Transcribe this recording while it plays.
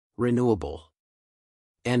Renewable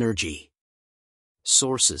energy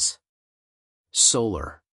sources.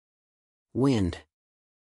 Solar, wind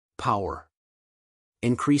power.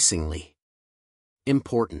 Increasingly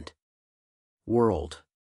important. World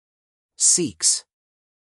seeks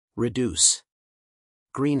reduce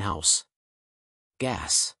greenhouse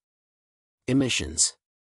gas emissions.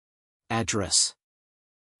 Address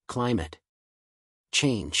climate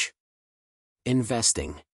change.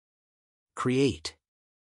 Investing create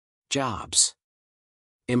jobs.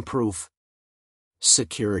 Improve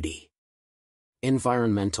security.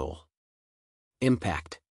 Environmental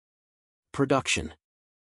impact. Production.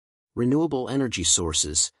 Renewable energy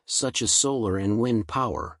sources, such as solar and wind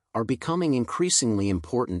power, are becoming increasingly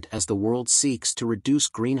important as the world seeks to reduce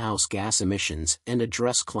greenhouse gas emissions and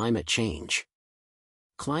address climate change.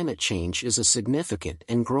 Climate change is a significant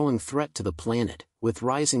and growing threat to the planet, with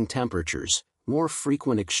rising temperatures, more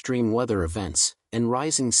frequent extreme weather events, and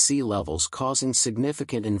rising sea levels causing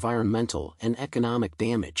significant environmental and economic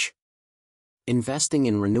damage. Investing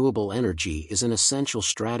in renewable energy is an essential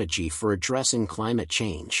strategy for addressing climate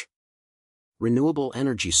change. Renewable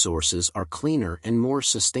energy sources are cleaner and more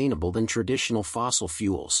sustainable than traditional fossil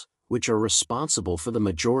fuels, which are responsible for the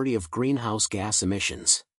majority of greenhouse gas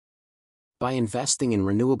emissions. By investing in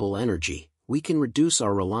renewable energy, we can reduce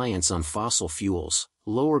our reliance on fossil fuels,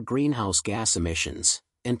 lower greenhouse gas emissions,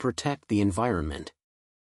 and protect the environment.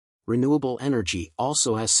 Renewable energy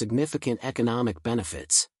also has significant economic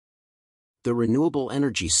benefits. The renewable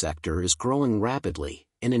energy sector is growing rapidly,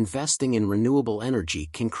 and investing in renewable energy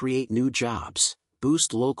can create new jobs,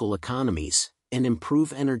 boost local economies, and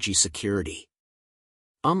improve energy security.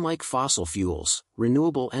 Unlike fossil fuels,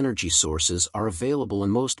 renewable energy sources are available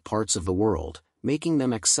in most parts of the world, making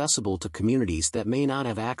them accessible to communities that may not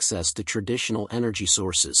have access to traditional energy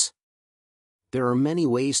sources. There are many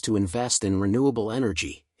ways to invest in renewable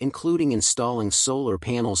energy, including installing solar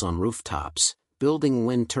panels on rooftops, building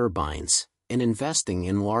wind turbines, and investing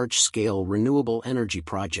in large-scale renewable energy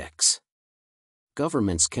projects.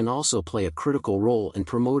 Governments can also play a critical role in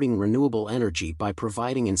promoting renewable energy by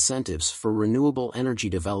providing incentives for renewable energy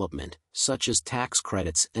development, such as tax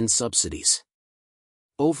credits and subsidies.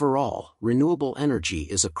 Overall, renewable energy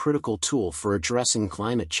is a critical tool for addressing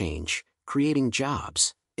climate change, creating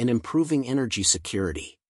jobs, and improving energy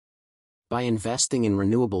security. By investing in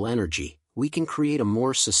renewable energy, we can create a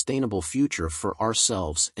more sustainable future for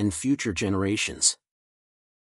ourselves and future generations.